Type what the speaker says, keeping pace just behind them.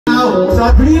now. So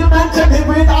a real man can live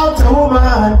without a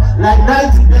woman. Like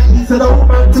 90 days to the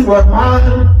woman to a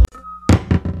man.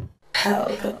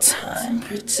 Pelpa time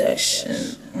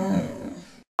protection.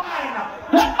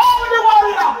 The only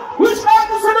warrior which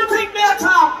artist will take their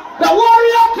time. The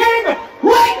warrior king,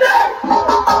 right there.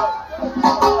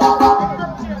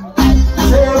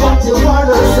 Say what you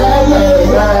wanna say,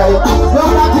 yeah. No,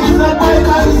 nothing's not my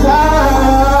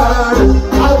concern.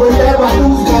 I will never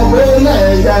lose my way,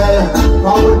 yeah. I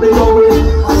will be going,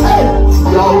 hey,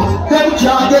 yo, them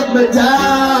can't get me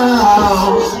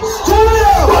down.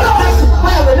 Studio!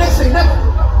 Wait, the next thing,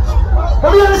 let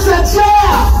me understand,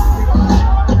 yeah.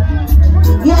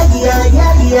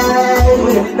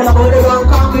 Yeah. Now put it on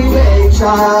congregation.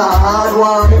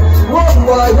 Why?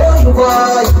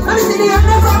 Let me see the end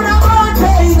from the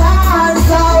mountain.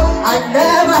 So I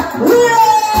never will.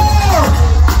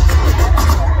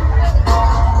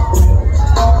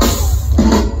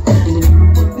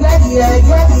 Yeah.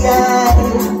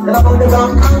 Now put it on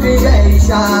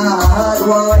congregation.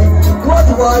 Why? What's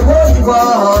the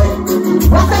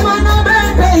man of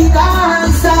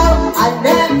pagan? So I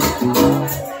never.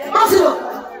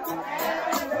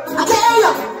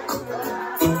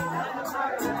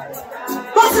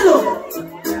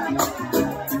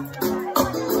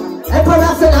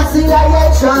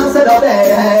 Chance to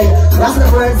obey. That's the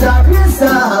words of your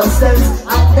substance. I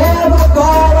never go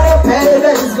where the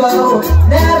pagans go.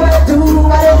 Never do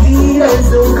what the heathens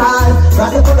do. Cause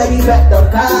that's the way you get the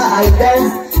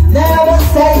guidance. Never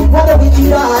say what the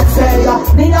wicked God say.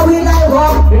 Neither will I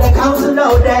walk in the council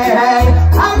no day.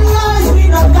 I'm yours, we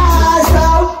no God,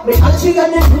 so me country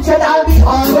and the future I'll be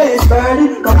always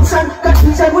burning. Corruption,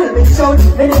 confusion will be shown.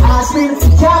 Then it asks me,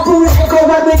 can't pull the echo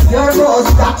with your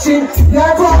most doctrine.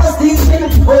 Your most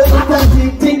teaching, oh, not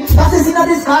conflicting. That is in a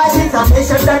disguise, it's a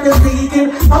nation that you're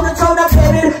seeking. From the throne of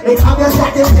David, it's obvious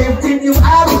that you're tempting. You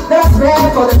have the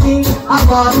prayer for the king of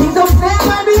all things. Don't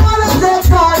never be all of them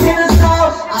talking and so.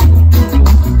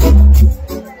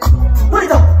 Put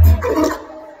it up.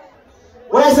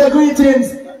 Where's the greetings?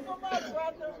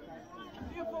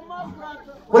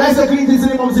 Where's the greetings in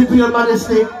the name of Imperial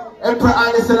Majesty, Emperor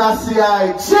Haile Selassie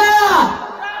I? Cha!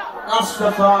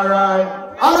 Rastafari.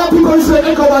 All the people who say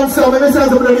echo one sound, when they say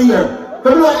something in the ear. If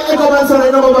you know echo one sound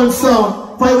and number one sound,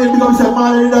 FIREWAYNE becomes a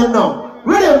man and you don't know.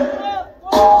 Ready?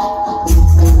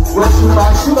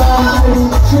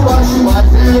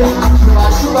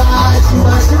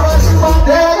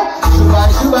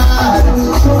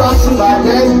 Shuba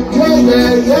day.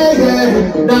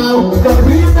 Yeah. Now the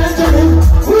real Benjamin,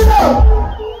 we know.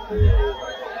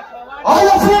 All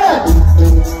of it.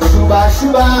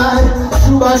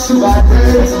 Shuba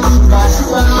day.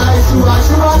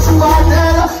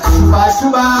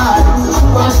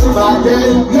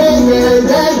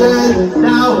 Yeah.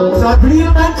 Now the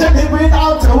real man can live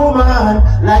without a woman.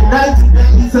 Like 90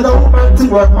 days to the woman to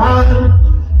a man.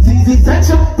 It's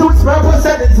essential to its purpose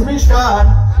and its mission.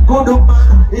 Good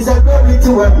woman is a glory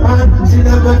to a man. She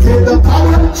never take the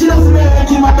power, she doesn't make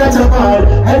him a better man.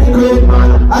 Any great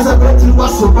man has a better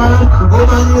was a man.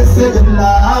 Woman is said in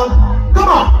love. Come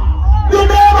on, you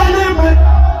never leave me.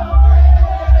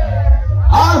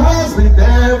 Always be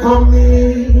there for me.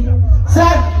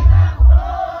 Say,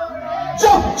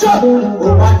 jump.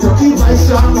 Woman to keep my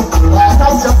son. Last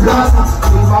out your plan.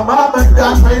 If my mom and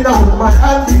dad find a woman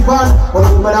and the one. But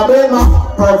woman a baby,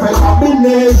 perfect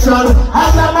combination.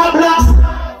 And I'm a black.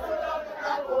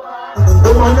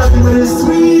 Woman that give me the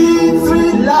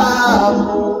sweet love.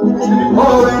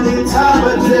 Oh, any time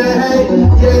of day.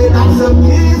 Yeah, that's some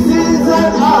kisses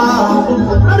and all.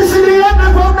 Let me see the end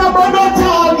from the bottom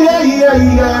talk.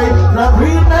 Yeah. Not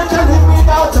real men can live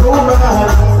without a woman.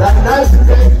 That night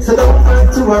today, so don't fight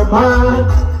to her man.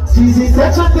 She's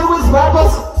essential to his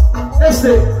purpose. Next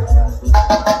thing.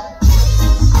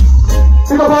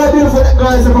 Think about the beautiful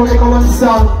guys from Echo One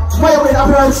Sound. Wait, I've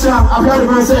heard Sam, I've heard the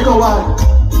verse Echo One.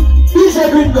 DJ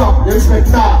Gringo, you respect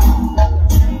that.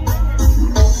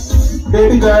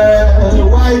 Baby girl,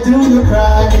 why do you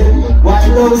cry? Why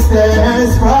those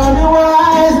tears from your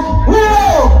eyes?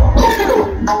 Whoa!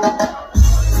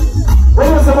 When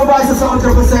was some of us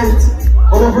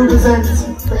 100% or represent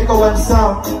Echo One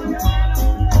Sound?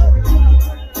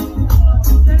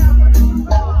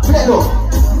 Let go.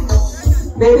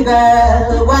 Baby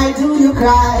girl, why do you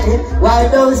cry? Why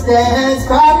those tears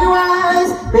from your eyes?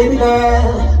 Baby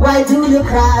girl, why do you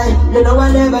cry? You know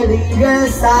I never leave your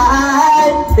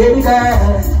side. Baby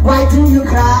girl, why do you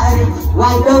cry?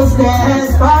 Why those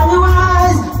tears from your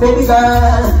eyes? Baby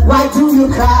girl, why do you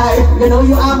cry? You know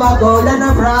you are my gold and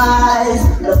a prize.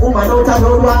 The woman out the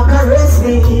road want caress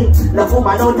me. The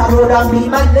woman out the road and be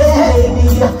my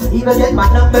lady. Even get my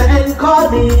number and call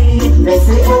me. They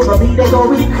say over me they go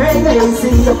be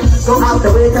crazy. Go out the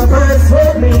way to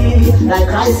persuade me. Like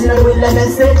Christ in the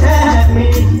wilderness they tell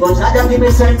me. But try to give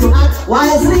me strength to act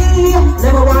wisely.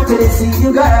 Never wanted to see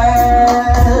you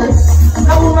girl.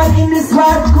 A woman in this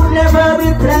world could never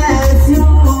replace you.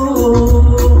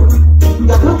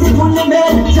 You're beautiful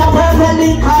woman, you're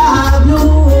perfectly carved you.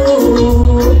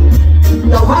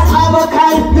 You're one of a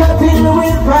kind, you're filled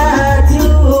with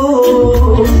virtue.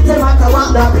 No matter what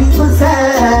the people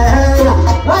say,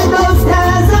 why those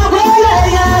guys are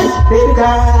weird? Baby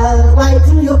girl, why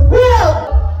do you feel?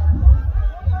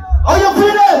 Are you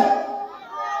feeling?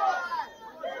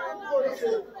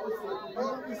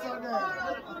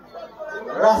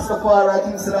 Rastafari,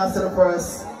 King Selassie the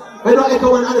first. We don't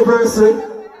echo an anniversary.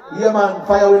 Yeah man,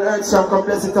 FIREWAYNE Earthsham, come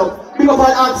bless it up. Big up all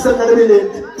accent in the building.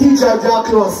 Teacher, Jack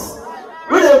close.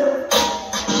 Rhythm.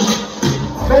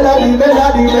 Melody,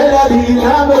 melody, melody in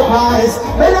my voice.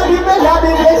 Melody,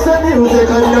 melody makes the music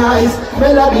nice.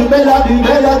 Melody, melody,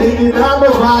 melody in my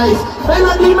voice.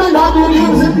 Melody, melody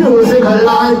leaves the music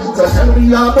alive. So tell me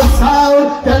I'm a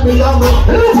sound, tell me I'm a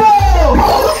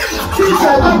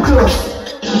teacher, I'm close.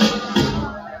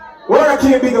 Where I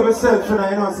can't big up myself for now,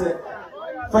 you know what I'm saying?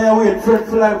 FIREWAYNE, friend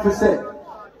for life percent.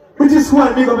 We just want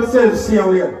to big up myself, see how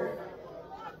we are.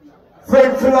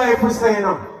 Friend for life percent, you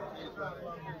know.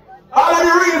 All of the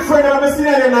real friends that I'm seeing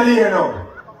them not here now.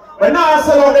 But now I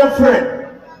sell out them friends.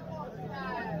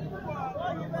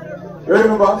 You ready,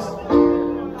 my boss?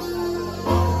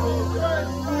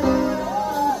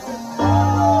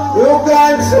 You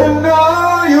got to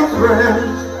know your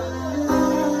friends.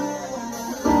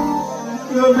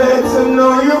 You got to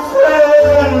know your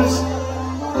friends.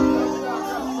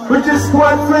 We just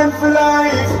want friends for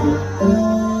life.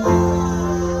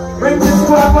 We just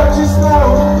want what you know.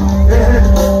 Yeah.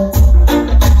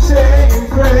 Same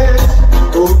friends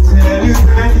who tell you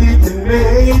that you can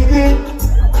make it.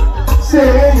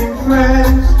 Same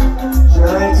friends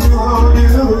try to hold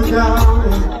you down.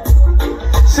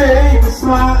 Same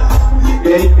smile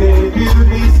they gave you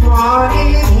this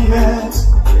morning. Yes.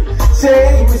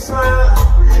 Same smile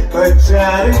but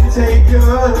try to take your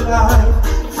life.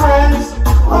 Friends,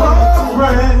 oh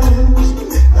friends,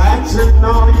 got to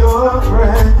know your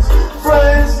friends.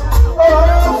 Friends,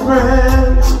 oh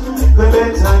friends, the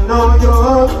better know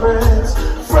your friends.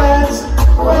 Friends,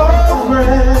 oh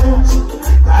friends,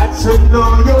 got to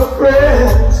know your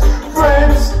friends.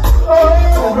 Friends,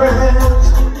 oh friends,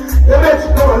 the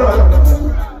better know.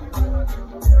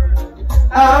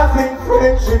 I think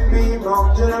friends should be more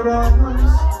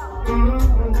generous.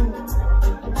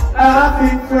 I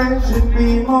think friends should be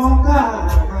more kind.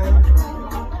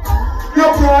 You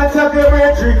can't have your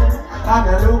drink and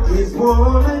the look is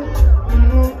swollen.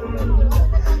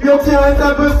 You can't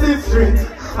have a sister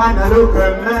and the look a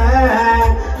man.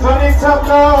 Turn it up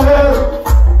now.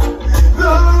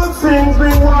 Those things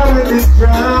bring war with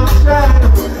destruction.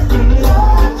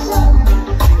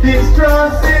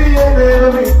 Destruction and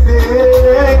everything.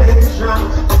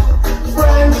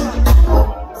 Friends,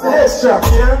 let's chop,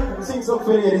 yeah? Sing some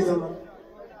for ladies, man.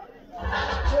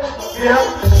 Yeah.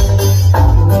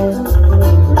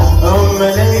 Oh, my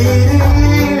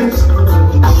ladies,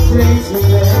 please me,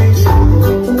 ladies.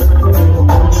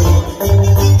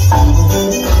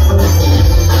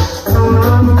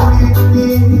 Come with me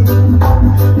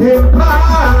in my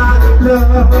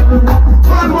love.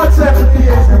 One more time,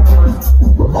 please.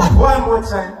 One more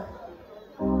time.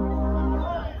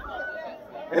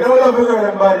 You don't love a girl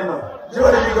and body now. You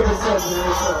want to make up yourself in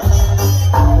yourself.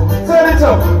 Turn it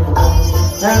up.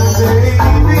 And baby, I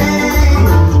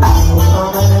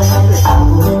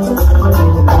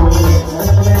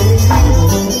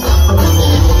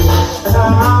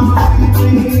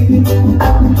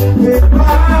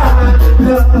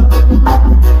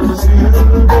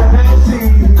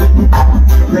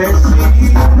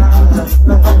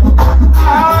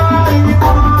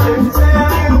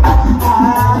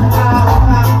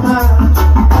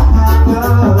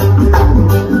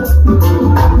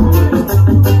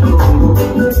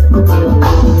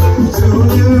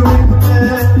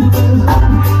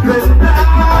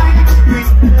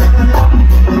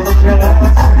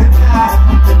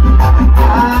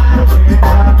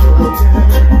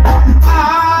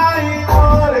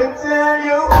wanna tell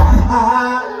you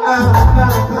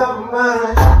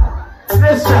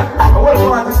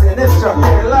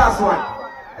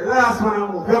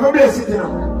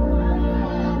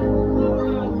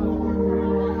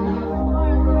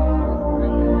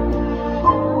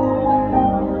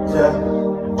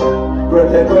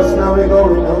Take us now we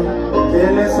going down.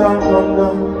 Till the sun come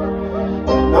down.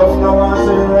 No one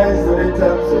see we rise to the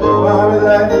top. So no one will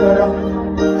like to go down.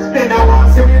 They don't want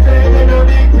to see me driving no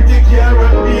big pretty car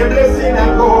and be a blessing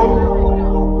and go.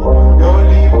 Don't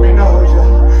leave me now, Jah.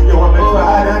 You want me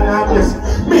father and I'm just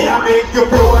me. I make you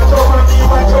pro watch over me,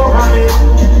 watch over me.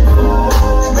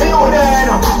 Me you there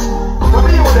now. But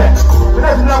me you there. But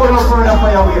that's not going to throw that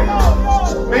fire away.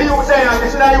 Me you there and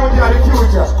this is how you in the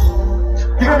future.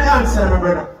 Give me the answer, my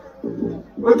brother.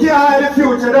 We can't hide the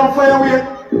future, don't fire away.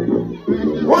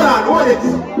 Hold on,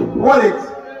 hold it.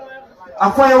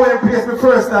 I fire away and place me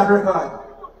first start record.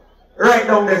 Right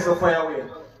down there, so fire away.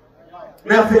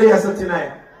 Me have to hear something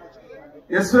tonight.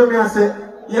 You swim me and say,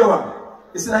 yo,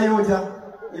 it's like you,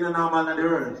 you know, man of the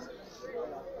world.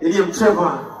 You give him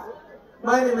Trevor.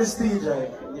 My name is Steve, you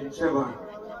give him Trevor.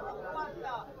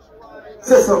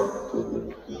 Say so.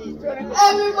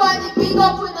 Everybody big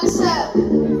up with themselves.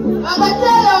 I'm gonna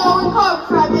tell you where we come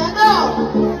from, you know.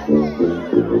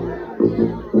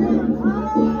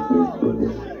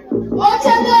 What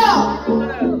you know?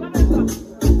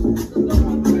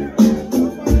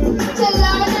 Tell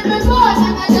you where they be born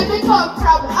and where they come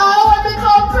from. Where we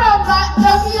come from, but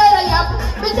don't hear the yap.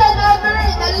 Me tell you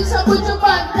every that it's a good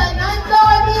band and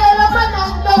don't hear the man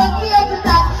and don't hear the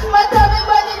that. But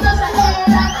everybody knows a hair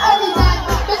and Adidas.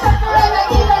 Me separate the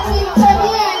killer team from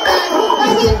the end and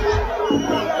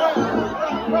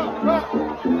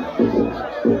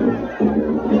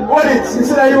What it? You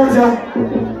see that you, Jah?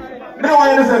 Now why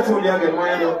you listen to me again? Why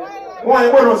you know? Why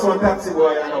you borrow some taxi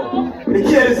boy, you know? They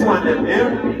kill this man them, yeah?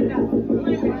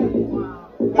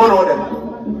 One of them.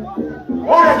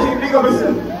 Why you keep big up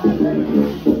yourself?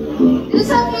 this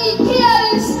is me kill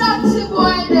this taxi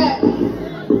boy there.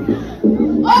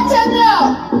 What you know?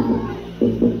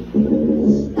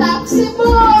 Taxi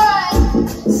boy,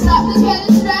 stop the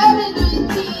careless driving with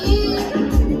me.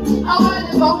 I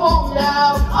wanna go home now.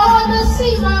 I wanna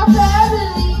see my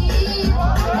family.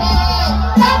 Hey,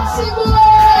 taxi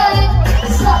boy,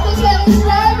 stop the careless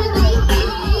driving with me.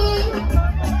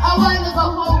 I wanna go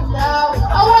home now.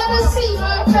 I wanna see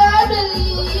my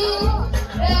family.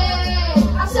 Hey,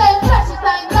 I said flash it,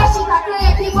 I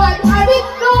create one. I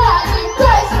didn't know I didn't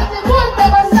Christ, but the won't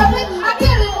never stop it. I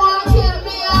kill him, won't kill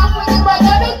me off with the body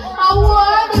of it. I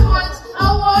want it once, I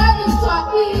want it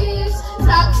twice.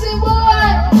 Taxi boy.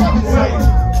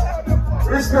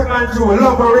 Respect and true,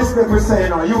 love and respect we say, you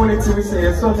know. Unity we say,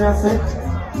 it's something I say.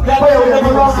 That way we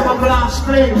never lost in a blanche,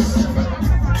 please.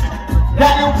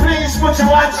 That you please put your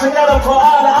hands together for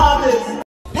all the artists.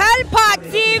 Pelpa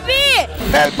TV!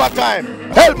 Pelpa time!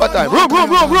 Pelpa time! Room!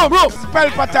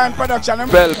 Pelpa time production.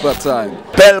 Pelpa time!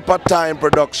 Pelpa time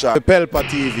production. Pelpa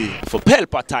TV. For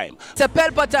Pelpa time. It's a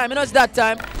Pelpa time, you know it's that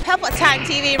time. Pelpa time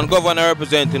TV. I'm governor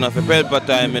representing of Pelpa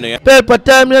time, you know. Pelpa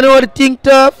time, you know what the thing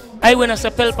tough? I when I say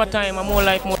Pelpa time, I'm more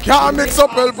like more. Can't mix up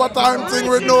Pelpa time thing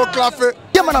with no coffee.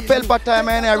 Yeah, man, a Pelpa time,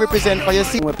 and I represent for you.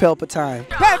 See, with Pelpa time.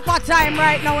 Pelpa time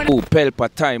right now. Oh, Pelpa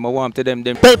time, I want to them.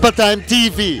 Pelpa time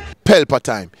TV. Pelpa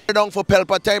time. Down for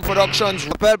Pelpa time productions.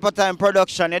 Pelpa time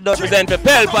production. It does Present for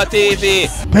Pelpa TV.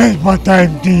 Pelpa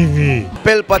time TV.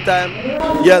 Pelpa time.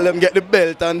 Yeah, let them get the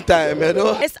belt on time, you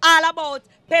know. It's all about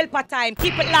Pelpa time.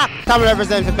 Keep it locked. Come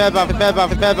represent for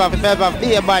Pelpa,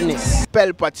 be a badness.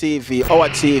 Pelpa TV, our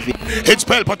TV. It's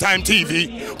Pelpa time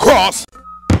TV. Cross.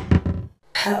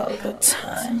 Pelpa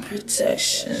time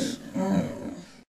protection.